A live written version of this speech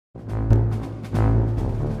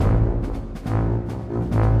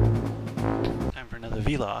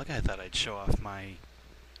vlog, I thought I'd show off my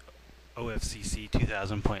OFCC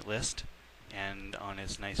 2000 point list and on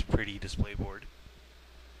its nice pretty display board.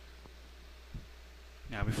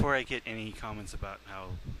 Now before I get any comments about how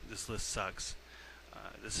this list sucks,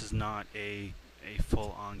 this is not a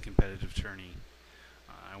full-on competitive tourney.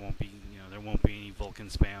 There won't be any Vulcan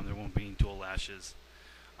spam, there won't be any dual lashes.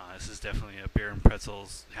 This is definitely a beer and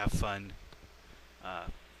pretzels, have fun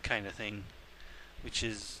kind of thing, which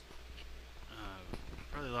is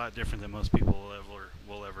probably a lot different than most people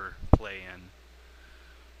will ever play in.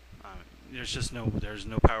 There's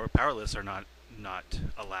no power lists are not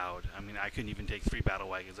allowed. I mean, I couldn't even take 3 battle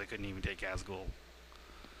wagons. I couldn't even take Asgul.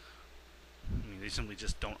 I mean, they simply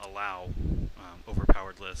just don't allow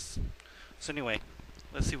overpowered lists. So anyway,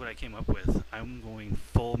 let's see what I came up with. I'm going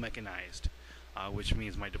full mechanized, which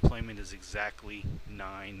means my deployment is exactly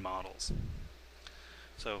 9 models.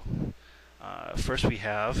 So first we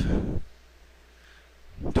have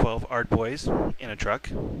 12 Ardboys in a truck.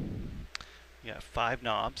 We got 5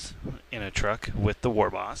 Knobs in a truck with the War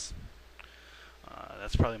Boss.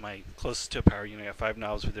 That's probably my closest to a power unit. I got 5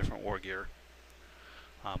 Knobs with different war gear,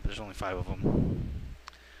 but there's only 5 of them.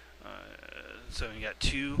 So you got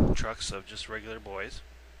 2 trucks of just regular boys,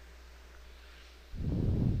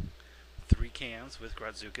 3 cans with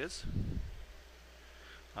Grodzukas,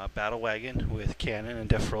 a battle wagon with cannon and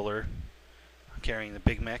def roller carrying the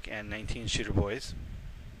big mech and 19 shooter boys.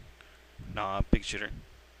 Big shooter.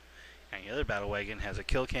 And the other battle wagon has a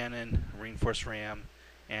kill cannon, reinforced ram,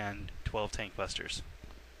 and 12 tank busters.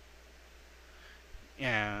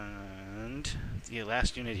 And the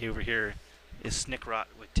last unit over here is Snickrot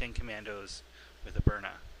with 10 commandos with a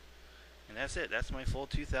Burna. And that's it. That's my full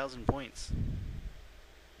 2,000 points.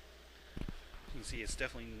 You can see it's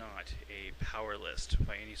definitely not a power list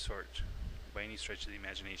by any stretch of the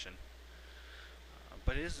imagination.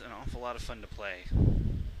 But it is an awful lot of fun to play.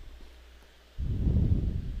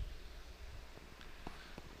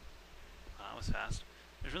 That was fast.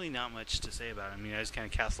 There's really not much to say about it. I mean, I just kind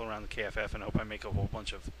of castle around the KFF and hope I make a whole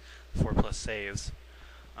bunch of 4+ saves.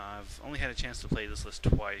 I've only had a chance to play this list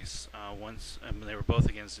twice. Once, they were both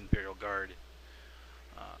against Imperial Guard.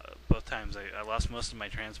 Both times I lost most of my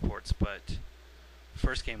transports, but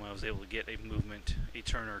first game I was able to get a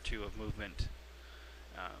turn or two of movement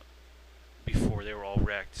before they were all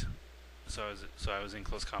wrecked. So I was in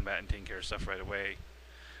close combat and taking care of stuff right away.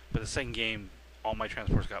 But the second game, all my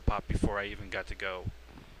transports got popped before I even got to go.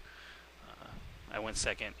 I went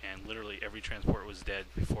second, and literally every transport was dead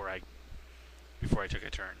before I took a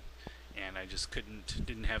turn, and I just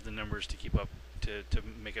didn't have the numbers to keep up to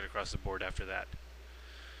make it across the board after that.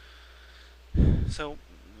 So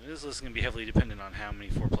this list is going to be heavily dependent on how many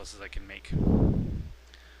 4+s I can make.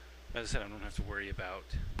 As I said, I don't have to worry about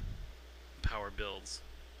power builds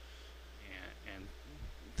and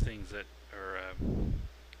things that are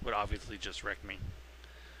would obviously just wreck me.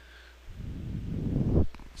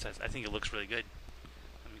 Besides, I think it looks really good.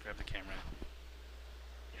 Let me grab the camera.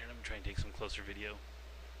 Here, let me try and take some closer video.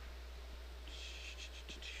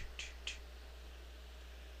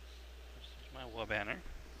 There's my wall banner.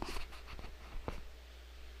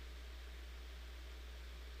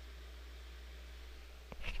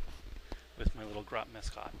 With my little Grot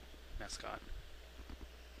mascot.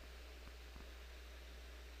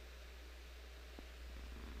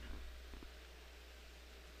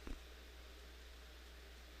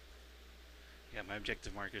 Yeah, my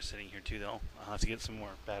objective marker's sitting here too, though. I'll have to get some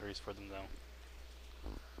more batteries for them, though.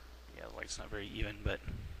 Yeah, the light's not very even, but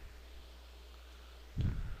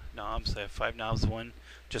knobs. I have 5 knobs. 1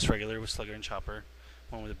 just regular with Slugger and Chopper,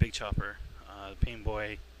 1 with a big chopper, the Pain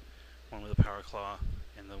Boy, 1 with a Power Claw,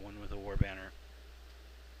 and the 1 with a War Banner.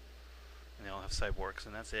 And they all have cyborgs,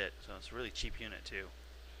 and that's it. So it's a really cheap unit too.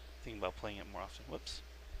 Thinking about playing it more often. Whoops.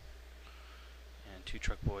 And 2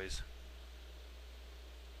 truck boys.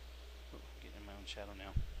 Getting in my own shadow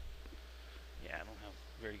now. Yeah, I don't have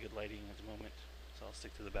very good lighting at the moment, so I'll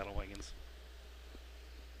stick to the battle wagons.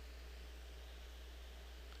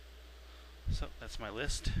 So that's my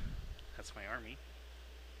list. That's my army.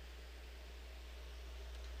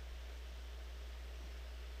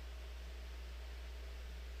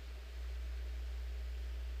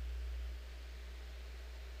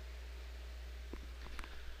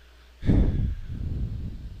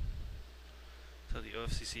 So the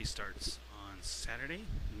OFCC starts on Saturday.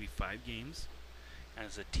 It'll be 5 games, and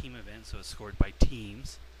it's a team event, so it's scored by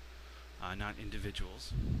teams, not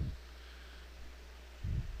individuals.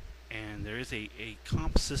 And there is a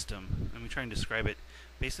comp system. Let me try and describe it.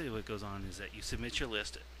 Basically what goes on is that you submit your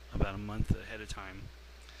list about a month ahead of time,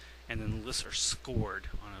 and then the lists are scored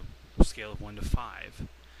on a scale of 1 to 5.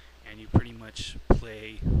 and you pretty much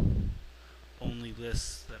play only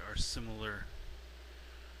lists that are similar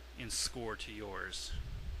in score to yours.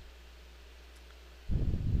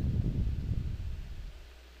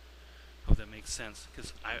 Hope that makes sense,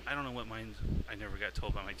 because I don't know what mine. I never got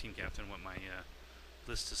told by my team captain what my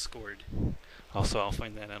list is scored. Also, I'll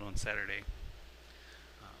find that out on Saturday.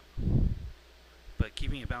 But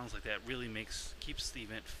keeping it balanced like that really keeps the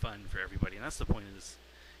event fun for everybody, and that's the point of this.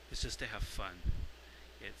 It's just to have fun.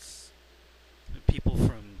 It's people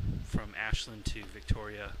from Ashland to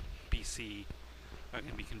Victoria, BC, are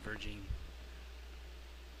going to be converging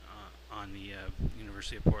on the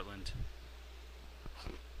University of Portland.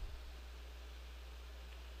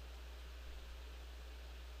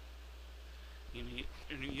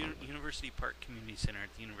 University Park Community Center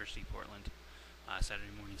at the University of Portland.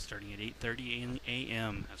 Saturday morning, starting at 8:30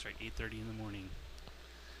 a.m. That's right, 8:30 in the morning.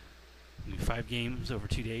 5 games over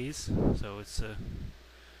 2 days, so it's a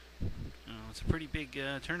pretty big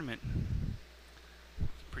tournament.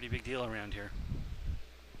 It's a pretty big deal around here.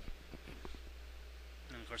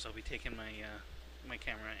 And of course, I'll be taking my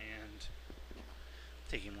camera and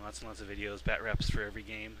taking lots and lots of videos, bat reps for every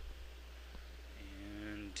game,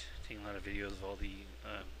 and taking a lot of videos of all the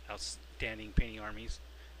outstanding painted armies,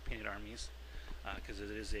 because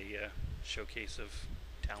it is a showcase of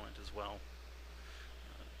talent as well.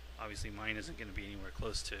 Obviously, mine isn't going to be anywhere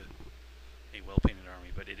close to a well-painted army,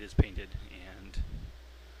 but it is painted and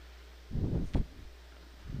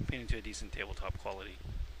painted to a decent tabletop quality.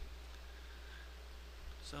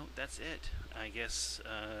 So that's it. I guess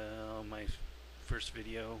my first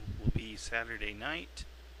video will be Saturday night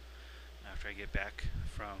after I get back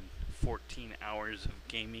from 14 hours of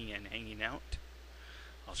gaming and hanging out.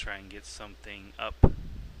 I'll try and get something up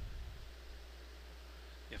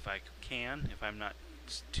if I can, if I'm not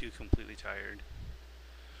too completely tired.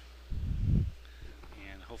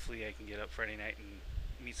 And hopefully I can get up Friday night and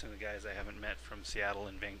meet some of the guys I haven't met from Seattle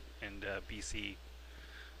and BC.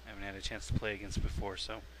 I haven't had a chance to play against before,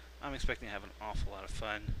 so I'm expecting to have an awful lot of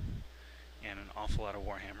fun and an awful lot of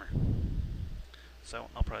Warhammer. So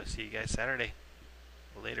I'll probably see you guys Saturday.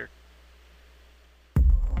 Later.